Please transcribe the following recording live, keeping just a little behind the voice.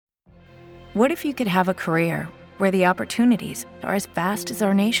What if you could have a career where the opportunities are as vast as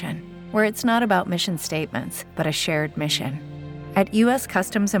our nation, where it's not about mission statements, but a shared mission? At U.S.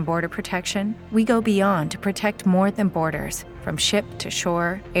 Customs and Border Protection, we go beyond to protect more than borders. From ship to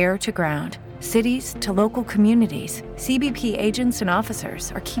shore, air to ground, cities to local communities, CBP agents and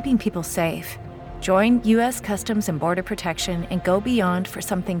officers are keeping people safe. Join U.S. Customs and Border Protection and go beyond for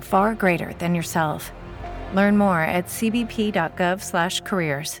something far greater than yourself. Learn more at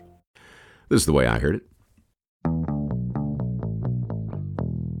cbp.gov/careers. This is the way I heard it.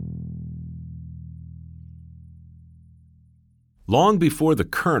 Long before the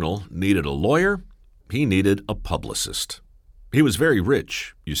Colonel needed a lawyer, he needed a publicist. He was very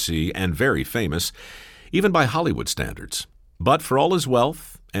rich, you see, and very famous, even by Hollywood standards. But for all his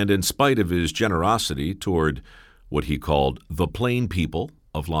wealth, and in spite of his generosity toward what he called the plain people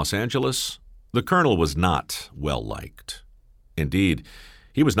of Los Angeles, the Colonel was not well liked. Indeed,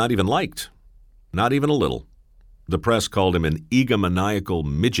 he was not even liked. Not even a little. The press called him an egomaniacal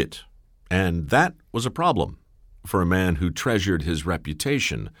midget, and that was a problem for a man who treasured his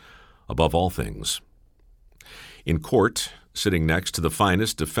reputation above all things. In court, sitting next to the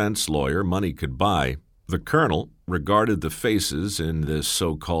finest defense lawyer money could buy, the Colonel regarded the faces in this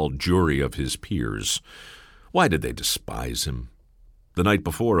so-called jury of his peers. Why did they despise him? The night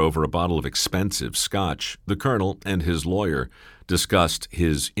before, over a bottle of expensive scotch, the Colonel and his lawyer discussed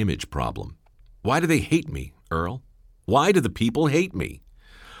his image problem. Why do they hate me, Earl? Why do the people hate me?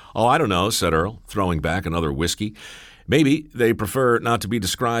 Oh, I don't know, said Earl, throwing back another whiskey. Maybe they prefer not to be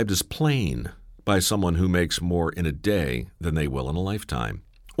described as plain by someone who makes more in a day than they will in a lifetime.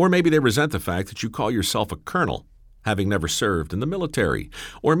 Or maybe they resent the fact that you call yourself a colonel, having never served in the military.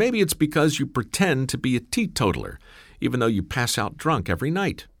 Or maybe it's because you pretend to be a teetotaler, even though you pass out drunk every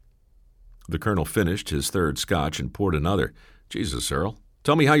night. The Colonel finished his third scotch and poured another. Jesus, Earl,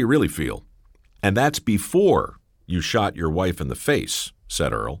 tell me how you really feel. And that's before you shot your wife in the face,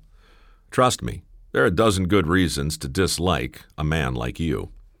 said Earl. Trust me, there are a dozen good reasons to dislike a man like you.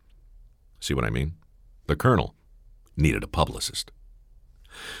 See what I mean? The Colonel needed a publicist.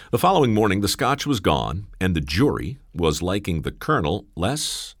 The following morning, the scotch was gone, and the jury was liking the Colonel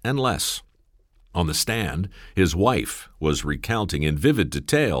less and less. On the stand, his wife was recounting in vivid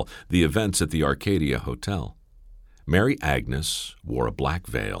detail the events at the Arcadia Hotel. Mary Agnes wore a black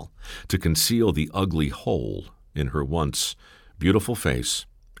veil to conceal the ugly hole in her once beautiful face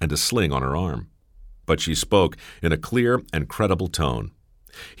and a sling on her arm. But she spoke in a clear and credible tone.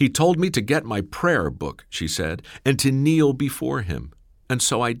 He told me to get my prayer book, she said, and to kneel before him. And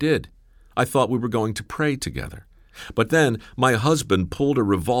so I did. I thought we were going to pray together. But then my husband pulled a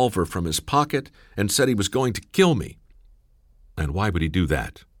revolver from his pocket and said he was going to kill me. And why would he do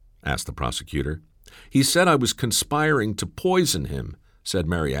that? Asked the prosecutor. He said I was conspiring to poison him, said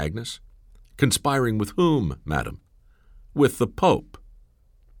Mary Agnes. Conspiring with whom, madam? With the Pope.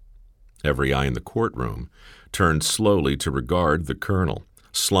 Every eye in the courtroom turned slowly to regard the Colonel,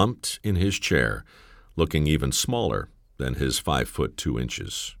 slumped in his chair, looking even smaller than his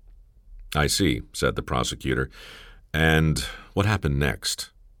 5'2". I see, said the prosecutor. And what happened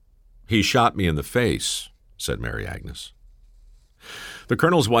next? He shot me in the face, said Mary Agnes. The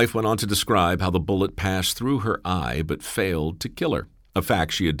Colonel's wife went on to describe how the bullet passed through her eye but failed to kill her, a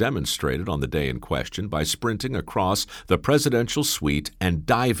fact she had demonstrated on the day in question by sprinting across the presidential suite and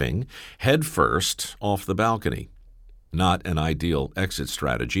diving headfirst off the balcony. Not an ideal exit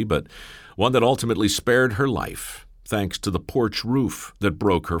strategy, but one that ultimately spared her life, thanks to the porch roof that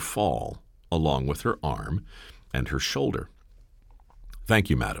broke her fall, along with her arm and her shoulder. Thank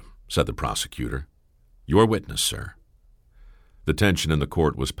you, madam, said the prosecutor. Your witness, sir. The tension in the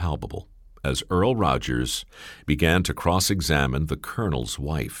court was palpable as Earl Rogers began to cross-examine the Colonel's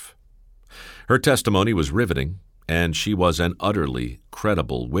wife. Her testimony was riveting, and she was an utterly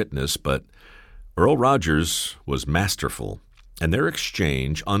credible witness, but Earl Rogers was masterful, and their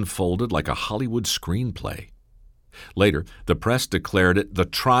exchange unfolded like a Hollywood screenplay. Later, the press declared it the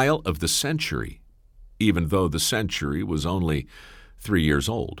trial of the century, even though the century was only 3 years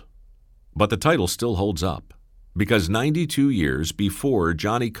old. But the title still holds up, because 92 years before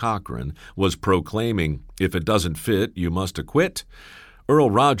Johnny Cochran was proclaiming, if it doesn't fit, you must acquit,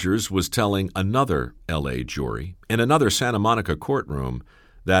 Earl Rogers was telling another L.A. jury in another Santa Monica courtroom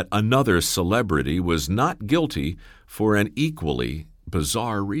that another celebrity was not guilty for an equally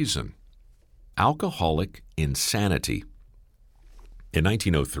bizarre reason: alcoholic insanity. In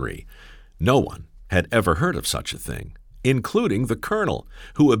 1903, no one had ever heard of such a thing, including the Colonel,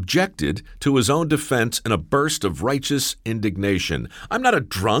 who objected to his own defense in a burst of righteous indignation. I'm not a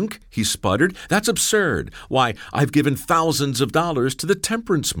drunk, he sputtered. That's absurd. Why, I've given thousands of dollars to the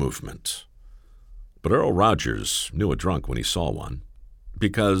temperance movement. But Earl Rogers knew a drunk when he saw one,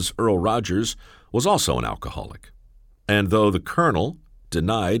 because Earl Rogers was also an alcoholic. And though the Colonel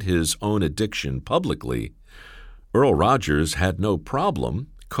denied his own addiction publicly, Earl Rogers had no problem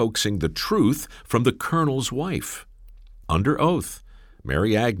coaxing the truth from the Colonel's wife. Under oath,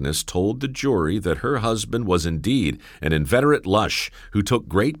 Mary Agnes told the jury that her husband was indeed an inveterate lush who took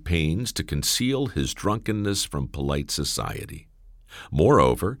great pains to conceal his drunkenness from polite society.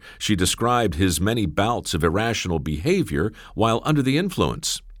 Moreover, she described his many bouts of irrational behavior while under the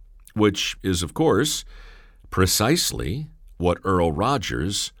influence, which is, of course, precisely what Earl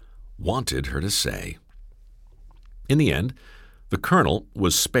Rogers wanted her to say. In the end, the Colonel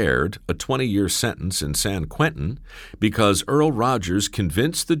was spared a 20-year sentence in San Quentin because Earl Rogers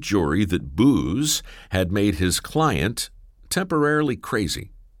convinced the jury that booze had made his client temporarily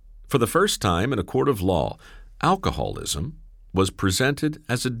crazy. For the first time in a court of law, alcoholism was presented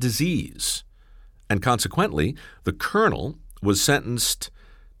as a disease, and consequently, the Colonel was sentenced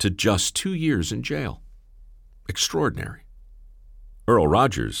to just 2 years in jail. Extraordinary. Earl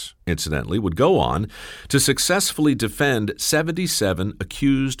Rogers, incidentally, would go on to successfully defend 77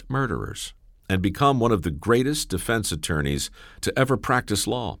 accused murderers and become one of the greatest defense attorneys to ever practice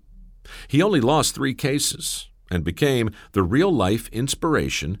law. He only lost 3 cases and became the real-life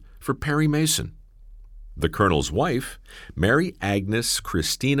inspiration for Perry Mason. The Colonel's wife, Mary Agnes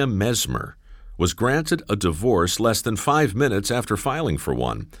Christina Mesmer, was granted a divorce less than 5 minutes after filing for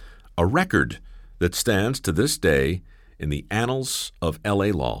one, a record that stands to this day in the annals of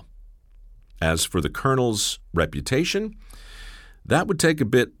L.A. law. As for the Colonel's reputation, that would take a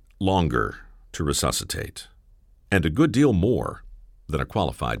bit longer to resuscitate, and a good deal more than a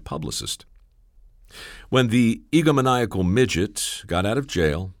qualified publicist. When the egomaniacal midget got out of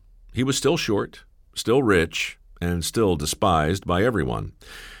jail, he was still short, still rich, and still despised by everyone.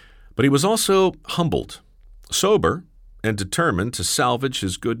 But he was also humbled, sober, and determined to salvage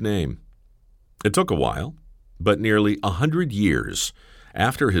his good name. It took a while, but nearly 100 years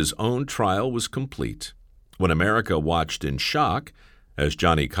after his own trial was complete, when America watched in shock as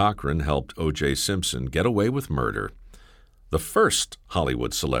Johnny Cochran helped O.J. Simpson get away with murder, the first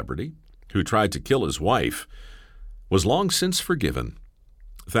Hollywood celebrity who tried to kill his wife was long since forgiven,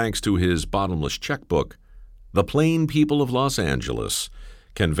 thanks to his bottomless checkbook. The plain people of Los Angeles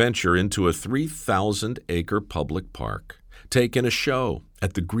can venture into a 3,000-acre public park, take in a show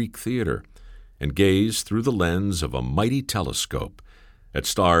at the Greek Theater, and gaze through the lens of a mighty telescope at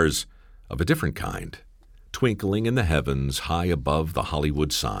stars of a different kind, twinkling in the heavens high above the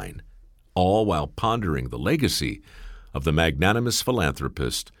Hollywood sign, all while pondering the legacy of the magnanimous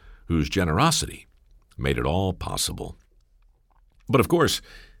philanthropist whose generosity made it all possible. But of course,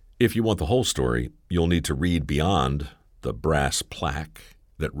 if you want the whole story, you'll need to read beyond the brass plaque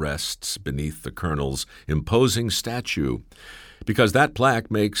that rests beneath the Colonel's imposing statue, because that plaque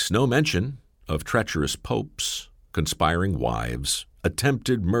makes no mention of treacherous popes, conspiring wives,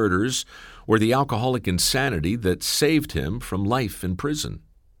 attempted murders, or the alcoholic insanity that saved him from life in prison.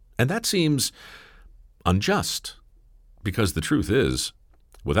 And that seems unjust, because the truth is,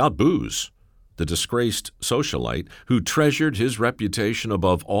 without booze, the disgraced socialite who treasured his reputation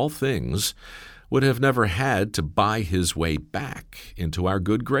above all things would have never had to buy his way back into our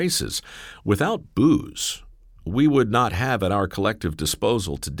good graces. Without booze, we would not have at our collective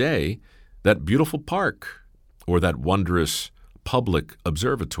disposal today that beautiful park or that wondrous public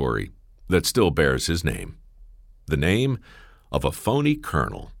observatory that still bears his name, the name of a phony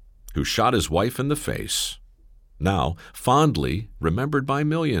colonel who shot his wife in the face, now fondly remembered by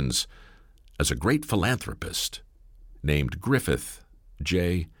millions as a great philanthropist named Griffith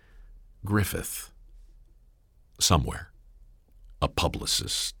J. Griffith. Somewhere, a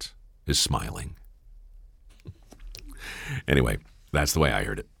publicist is smiling. Anyway, that's the way I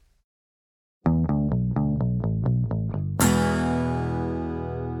heard it.